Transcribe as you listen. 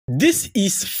This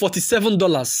is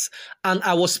 $47 and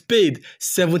I was paid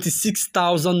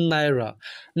 76,000 naira.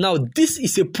 Now, this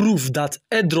is a proof that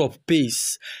airdrop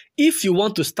pays. If you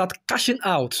want to start cashing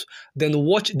out, then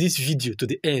watch this video to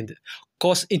the end.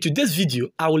 Because in today's video,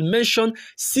 I will mention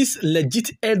 6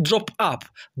 legit airdrop app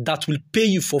that will pay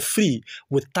you for free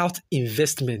without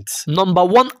investment. Number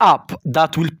 1 app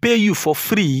that will pay you for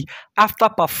free after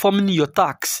performing your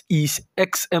tax is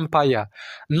Empire.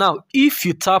 Now, if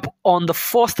you tap on the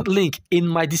first link in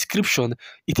my description,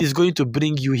 it is going to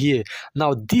bring you here.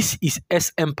 Now, this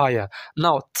is Empire.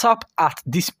 Now, tap at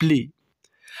display.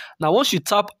 Now, once you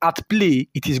tap at play,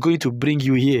 it is going to bring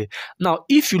you here. Now,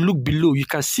 if you look below, you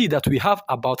can see that we have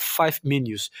about 5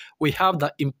 menus. We have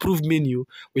the improve menu,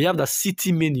 we have the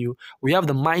city menu, we have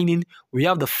the mining, we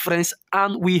have the friends,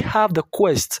 and we have the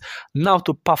quest. Now,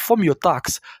 to perform your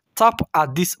tax, tap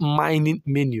at this mining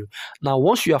menu. Now,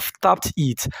 once you have tapped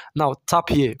it, now tap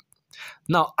here.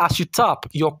 Now, as you tap,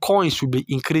 your coins will be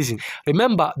increasing.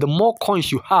 Remember, the more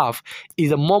coins you have is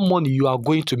the more money you are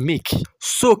going to make.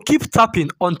 So keep tapping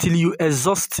until you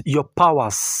exhaust your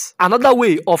powers. Another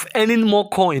way of earning more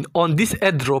coin on this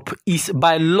airdrop is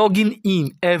by logging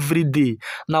in every day.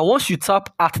 Now, once you tap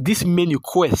at this menu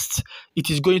quest, it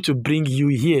is going to bring you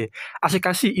here. As you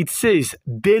can see, it says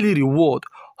daily reward.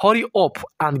 Hurry up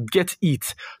and get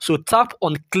it. So tap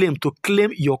on claim to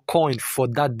claim your coin for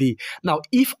that day. Now,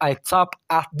 if I tap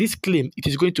at this claim, it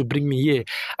is going to bring me here.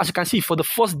 As you can see, for the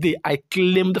first day, I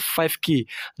claimed 5K.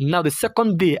 Now, the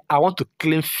second day, I want to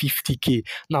claim 50K.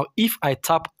 Now, if I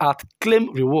tap at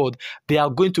claim reward, they are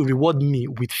going to reward me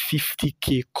with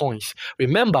 50K coins.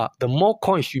 Remember, the more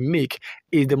coins you make,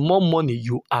 is the more money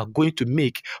you are going to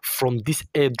make from this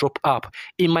airdrop app.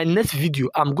 In my next video,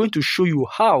 I'm going to show you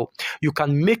how you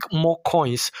can make more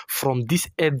coins from this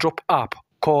airdrop app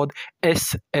called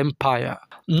Empire.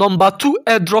 Number 2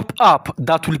 airdrop app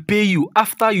that will pay you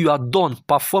after you are done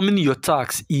performing your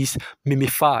tax is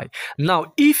Mimify.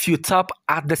 Now, if you tap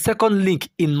at the second link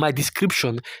in my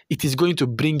description, it is going to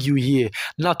bring you here.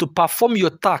 Now, to perform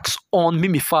your tax on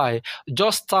Mimify,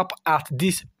 just tap at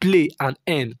this play and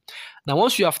earn. Now,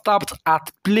 once you have tapped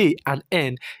at play and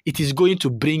earn, it is going to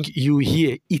bring you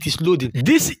here. It is loading.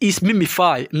 This is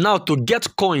Mimify. Now, to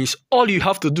get coins, all you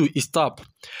have to do is tap.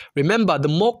 Remember, the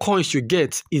more coins you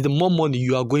get is the more money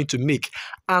you are going to make.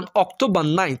 And October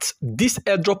 9th, this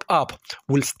airdrop app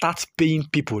will start paying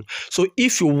people. So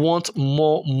if you want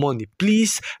more money,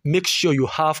 please make sure you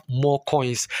have more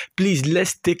coins. Please,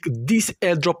 let's take this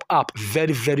airdrop app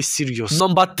very, very serious.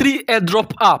 Number 3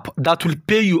 airdrop app that will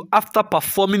pay you after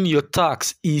performing your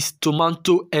tax is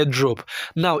Tomato airdrop.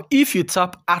 Now, if you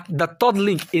tap at the third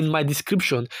link in my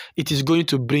description, it is going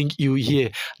to bring you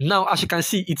here. Now, as you can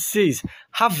see, it says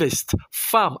harvest,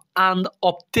 farm, and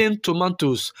obtain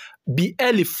tomatoes. Be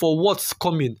early for what's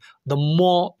coming. The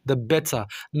more, the better.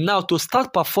 Now, to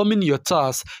start performing your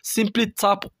task, simply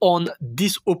tap on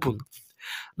this open.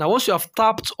 Now, once you have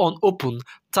tapped on open,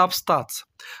 tap start.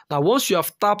 Now, once you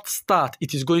have tapped start,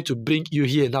 it is going to bring you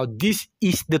here. Now, this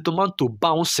is the tomato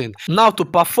bouncing. Now, to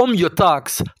perform your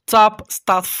task, tap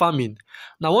start farming.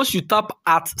 Now, once you tap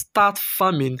at start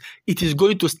farming, it is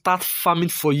going to start farming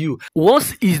for you.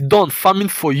 Once it's done farming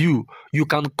for you, you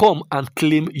can come and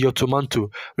claim your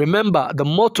tomato. Remember, the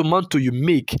more tomato you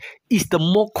make is the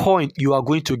more coin you are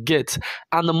going to get.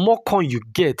 And the more coin you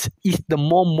get is the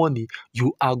more money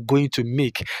you are going to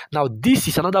make. Now, this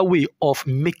is another way of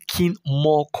making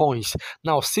more coins.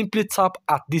 Now, simply tap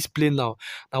at this play now.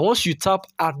 Now, once you tap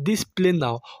at this play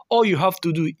now, all you have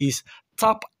to do is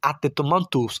tap at the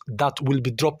tomatoes that will be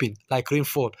dropping like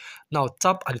rainfall. Now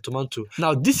tap at the tomato.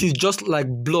 Now this is just like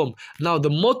Blum. Now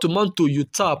the more tomato you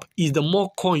tap is the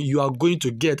more coin you are going to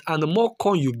get, and the more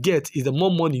coin you get is the more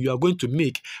money you are going to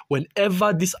make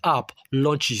whenever this app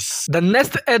launches. The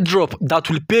next airdrop that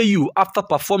will pay you after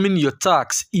performing your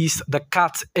tax is the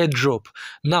cat airdrop.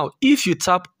 Now if you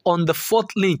tap on the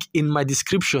fourth link in my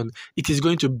description, it is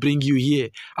going to bring you here.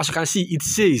 As you can see, it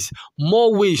says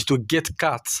more ways to get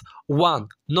cats. 1.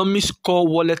 Nomis core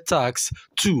wallet tax.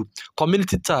 2.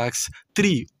 Community tax.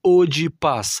 3. OG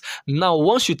pass. Now,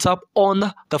 once you tap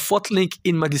on the fourth link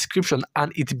in my description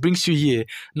and it brings you here,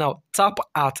 now tap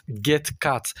at get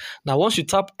cat. Now, once you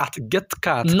tap at get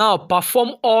cat, now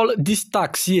perform all these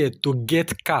tasks here to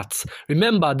get cats.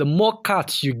 Remember, the more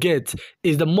cats you get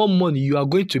is the more money you are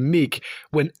going to make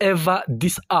whenever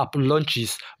this app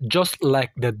launches, just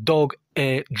like the dog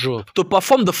airdrop. To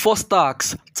perform the first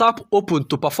task, tap open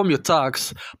to perform your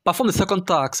task. Perform the second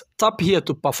task, tap here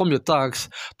to perform your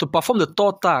task. To perform the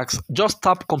third task, just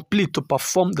tap complete to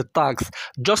perform the task.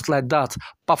 Just like that,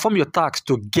 perform your task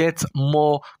to get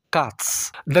more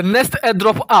carts. The next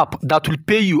airdrop app that will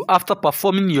pay you after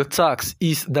performing your task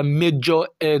is the Major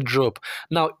Airdrop.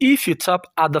 Now, if you tap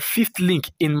at the 5th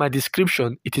link in my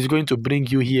description, it is going to bring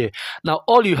you here. Now,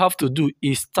 all you have to do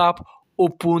is tap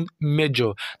open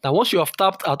Major. Now, once you have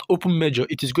tapped at open Major,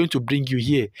 it is going to bring you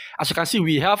here. As you can see,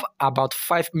 we have about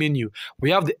 5 menu.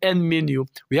 We have the end menu,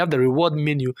 we have the reward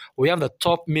menu, we have the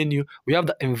top menu, we have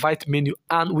the invite menu,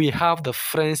 and we have the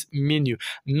friends menu.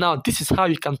 Now, this is how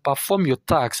you can perform your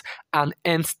tasks and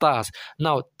earn stars.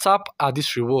 Now, tap at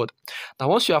this reward. Now,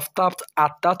 once you have tapped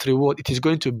at that reward, it is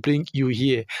going to bring you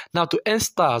here. Now, to earn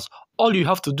stars, all you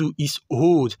have to do is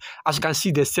hold. As you can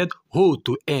see, they said hold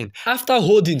to earn. After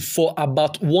holding for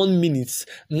about 1 minute,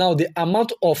 now the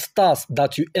amount of stars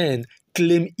that you earn,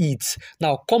 claim it.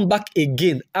 Now come back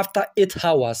again after 8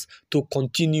 hours to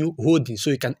continue holding so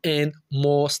you can earn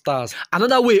more stars.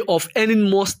 Another way of earning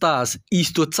more stars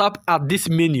is to tap at this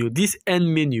menu, this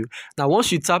end menu. Now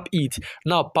once you tap it,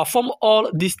 now perform all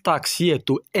these tasks here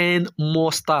to earn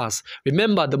more stars.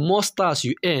 Remember, the more stars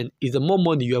you earn is the more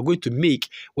money you are going to make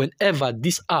whenever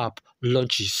this app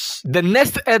launches. The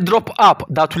next airdrop app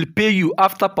that will pay you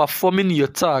after performing your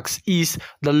tasks is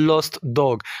the Lost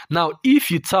Dog. Now, if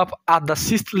you tap at the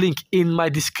 6th link in my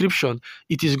description,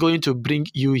 it is going to bring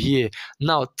you here.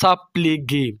 Now, tap play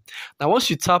game. Now,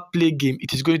 once you tap play game,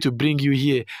 it is going to bring you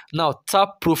here. Now,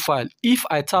 tap profile. If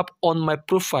I tap on my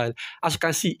profile, as you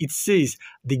can see, it says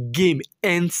the game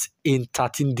ends in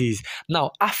 13 days.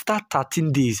 Now, after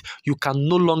 13 days, you can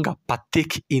no longer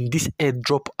partake in this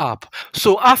airdrop app.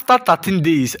 So after 13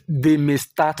 days, they may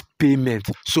start payment.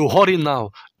 So hurry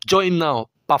now, join now,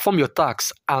 perform your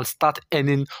tasks, and start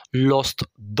earning Lost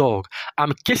Dog.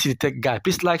 I'm Casey the Tech Guy.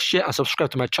 Please like, share, and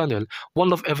subscribe to my channel. One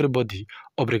love, everybody.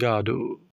 Obrigado.